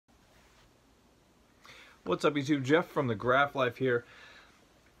What's up, YouTube? Jeff from the Graph Life here.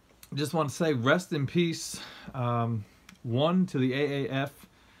 Just want to say rest in peace. 1 to the AAF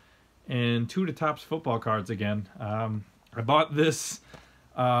and 2 to Topps Football cards again. I bought this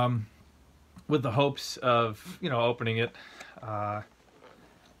with the hopes of, opening it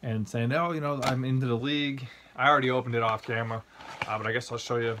and saying, oh, I'm into the league. I already opened it off camera, but I guess I'll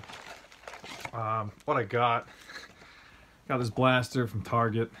show you what I got. Got this blaster from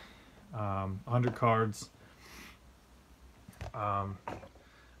Target. 100 cards. And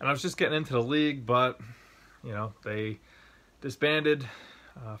I was just getting into the league, but they disbanded.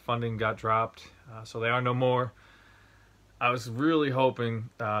 Funding got dropped, so they are no more. I was really hoping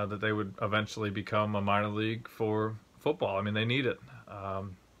that they would eventually become a minor league for football. I mean, they need it.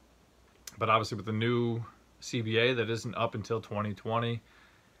 But obviously with the new CBA that isn't up until 2020,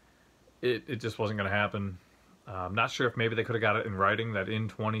 it just wasn't going to happen. I'm not sure if maybe they could have got it in writing that in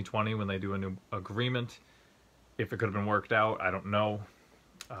 2020 when they do a new agreement, if it could have been worked out. I don't know.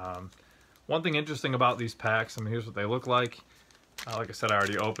 One thing interesting about these packs, I mean, here's what they look like. Like I said, I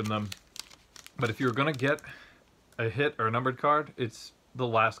already opened them. But if you're going to get a hit or a numbered card, it's the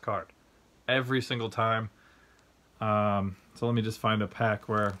last card. Every single time. So let me just find a pack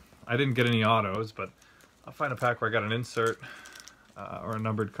where I didn't get any autos, but I'll find a pack where I got an insert or a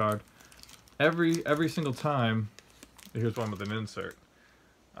numbered card. Every single time, here's one with an insert.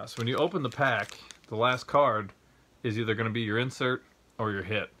 So when you open the pack, the last card is either going to be your insert or your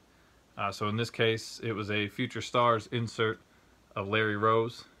hit. So in this case, it was a Future Stars insert of Larry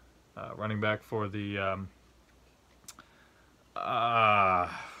Rose, running back for the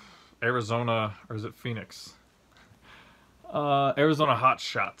Arizona, or is it Phoenix? Arizona Hot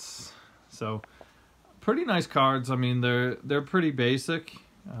Shots. So pretty nice cards. I mean, they're pretty basic.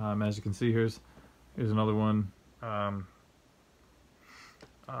 As you can see, here's another one.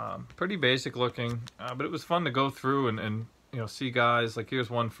 Pretty basic looking, but it was fun to go through and see guys. Like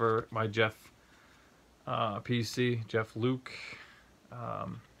here's one for my Jeff PC, Jeff Luke. I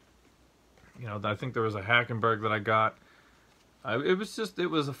think there was a Hackenberg that I got. It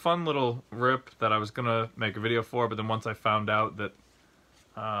was a fun little rip that I was gonna make a video for, but then once I found out that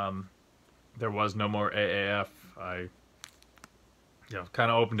there was no more AAF, I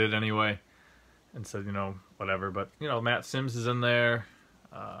kind of opened it anyway and said, whatever. But, Matt Sims is in there.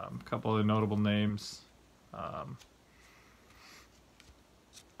 A couple of notable names.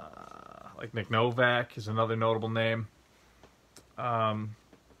 Like Nick Novak is another notable name.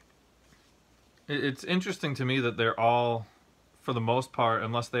 It's interesting to me that they're all, for the most part,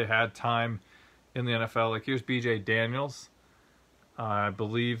 unless they had time in the NFL. Like here's BJ Daniels. I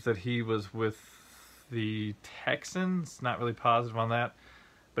believe that he was with the Texans, not really positive on that,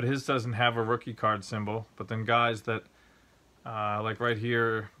 but his doesn't have a rookie card symbol. But then guys that like right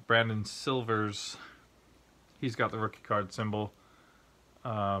here, Brandon Silvers, he's got the rookie card symbol.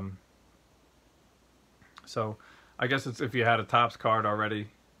 So I guess it's if you had a Topps card already,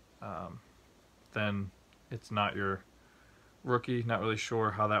 then it's not your rookie. Not really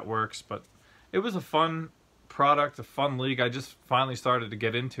sure how that works, but it was a fun product, a fun league. I just finally started to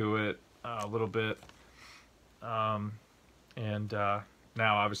get into it a little bit.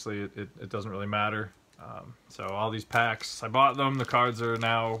 Now obviously it doesn't really matter. So all these packs, I bought them. The cards are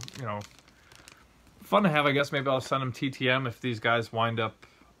now, fun to have. I guess maybe I'll send them TTM if these guys wind up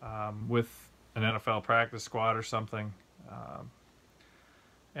with an NFL practice squad or something.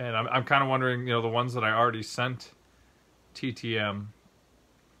 And I'm kind of wondering, the ones that I already sent TTM,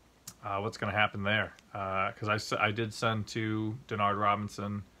 what's going to happen there? Because I did send to Denard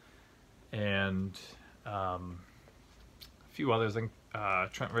Robinson and a few others, I think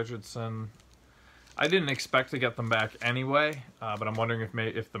Trent Richardson. I didn't expect to get them back anyway, but I'm wondering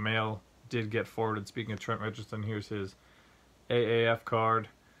if the mail did get forwarded. Speaking of Trent Richardson, here's his AAF card.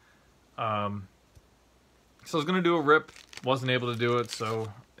 So I was going to do a rip, wasn't able to do it,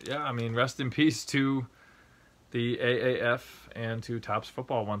 so yeah, I mean, rest in peace to the AAF and to Topps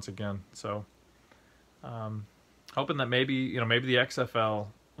Football once again. So hoping that maybe the XFL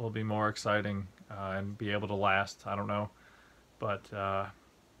will be more exciting and be able to last. I don't know, but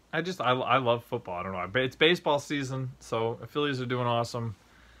I love football. I don't know. It's baseball season, so the Phillies are doing awesome.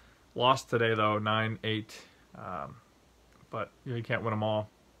 Lost today though, 9-8, but you can't win them all.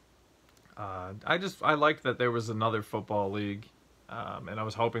 I liked that there was another football league, and I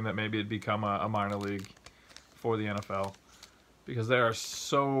was hoping that maybe it'd become a minor league for the NFL, because there are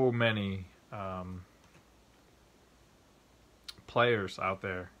so many players out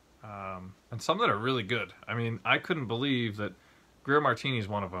there, and some that are really good. I mean, I couldn't believe that Greer Martini's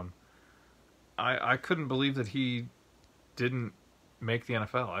one of them. I couldn't believe that he didn't make the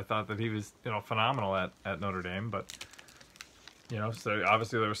NFL. I thought that he was, phenomenal at Notre Dame, but, so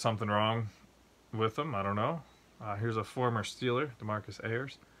obviously there was something wrong with him. I don't know. Here's a former Steeler, DeMarcus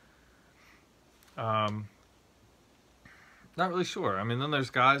Ayers. Not really sure. I mean, then there's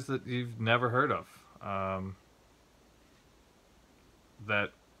guys that you've never heard of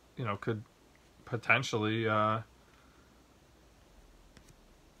that, could potentially,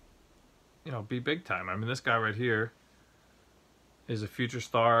 be big time. I mean, this guy right here is a future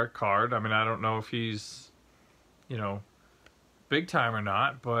star card. I mean, I don't know if he's, big time or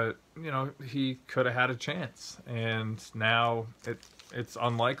not, but, he could have had a chance. And now it's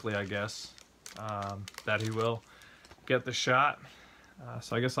unlikely, I guess, that he will get the shot.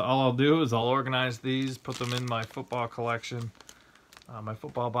 So I guess all I'll do is I'll organize these, put them in my football collection, my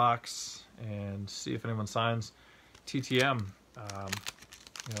football box, and see if anyone signs TTM.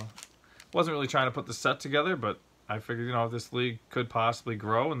 Wasn't really trying to put the set together, but I figured, this league could possibly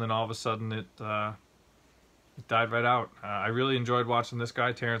grow, and then all of a sudden it died right out. I really enjoyed watching this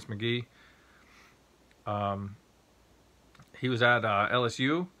guy, Terrence McGee. He was at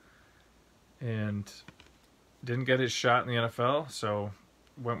LSU and didn't get his shot in the NFL, so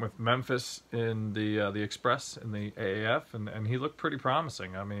went with Memphis in the Express in the AAF, and he looked pretty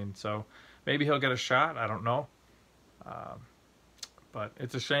promising. I mean, so maybe he'll get a shot. I don't know, but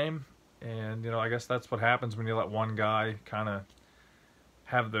it's a shame. And I guess that's what happens when you let one guy kind of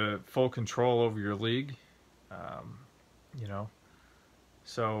have the full control over your league.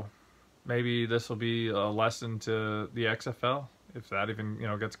 So maybe this will be a lesson to the XFL, if that even,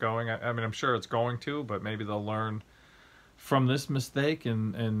 gets going. I mean, I'm sure it's going to, but maybe they'll learn from this mistake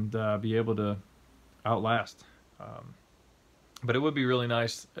and be able to outlast. But it would be really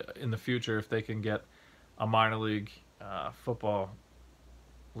nice in the future if they can get a minor league football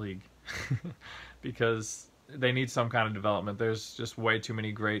league because they need some kind of development. There's just way too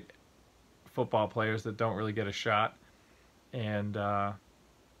many great football players that don't really get a shot, and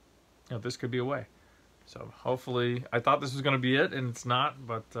this could be a way. So hopefully, I thought this was going to be it, and it's not.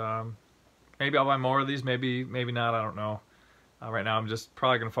 But maybe I'll buy more of these. Maybe not. I don't know. Right now, I'm just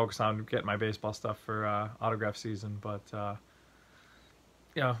probably going to focus on getting my baseball stuff for autograph season. But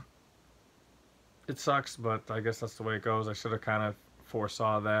it sucks. But I guess that's the way it goes. I should have kind of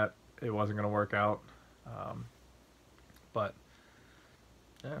foresaw that it wasn't going to work out. But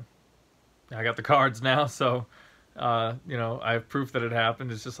yeah, I got the cards now, so I have proof that it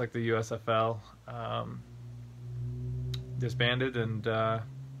happened. It's just like the USFL disbanded and gone.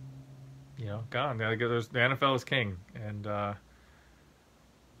 The NFL is king, and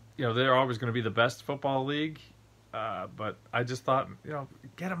they're always going to be the best football league. But I just thought,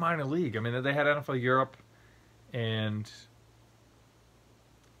 get a minor league. I mean, they had NFL Europe, and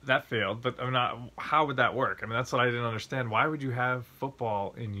that failed. But how would that work? I mean, that's what I didn't understand. Why would you have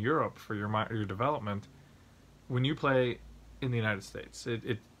football in Europe for your development when you play in the United States?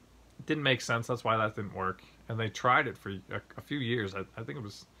 It didn't make sense. That's why that didn't work. And they tried it for a few years. I think it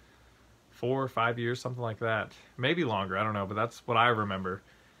was 4 or 5 years, something like that. Maybe longer. I don't know. But that's what I remember.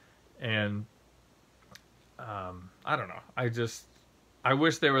 And I don't know. I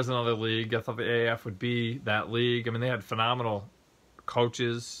wish there was another league. I thought the AAF would be that league. I mean, they had phenomenal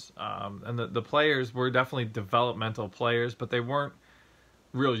coaches, and the players were definitely developmental players, but they weren't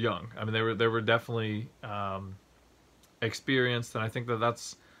real young. I mean, they were definitely experienced, and I think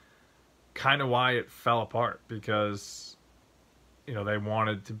that's kind of why it fell apart, because they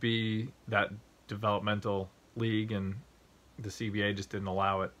wanted to be that developmental league, and the CBA just didn't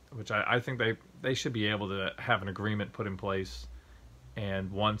allow it, which I think they should be able to have an agreement put in place, and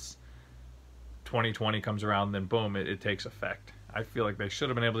once 2020 comes around, then boom, it takes effect. I feel like they should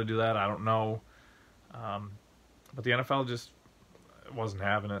have been able to do that. I don't know. But the NFL just wasn't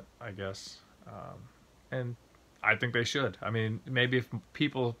having it, I guess. And I think they should. I mean, maybe if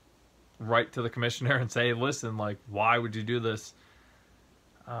people write to the commissioner and say, listen, like, why would you do this?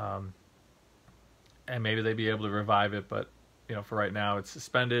 And maybe they'd be able to revive it. But, for right now, it's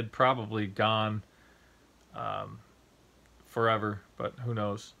suspended, probably gone forever. But who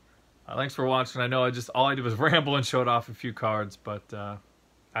knows? Thanks for watching. I know all I did was ramble and showed off a few cards, but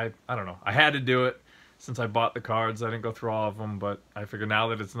I don't know. I had to do it since I bought the cards. I didn't go through all of them, but I figure now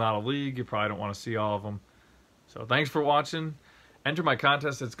that it's not a league, you probably don't want to see all of them. So thanks for watching. Enter my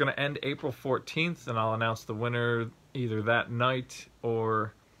contest. It's going to end April 14th, and I'll announce the winner either that night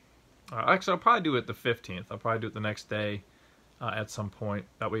or... actually, I'll probably do it the 15th. I'll probably do it the next day at some point.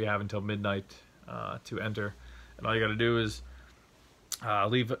 That way you have until midnight to enter. And all you got to do is...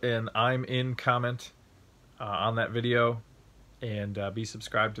 leave an I'm in comment on that video, and be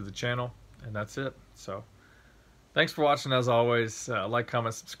subscribed to the channel, and that's it. So Thanks for watching as always. Like,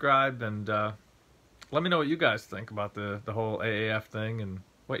 comment, subscribe, and let me know what you guys think about the whole AAF thing and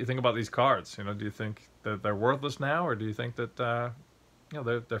what you think about these cards. You know, do you think that they're worthless now, or do you think that you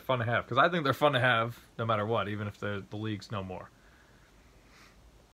know, they're fun to have? Because I think they're fun to have no matter what, even if the league's no more.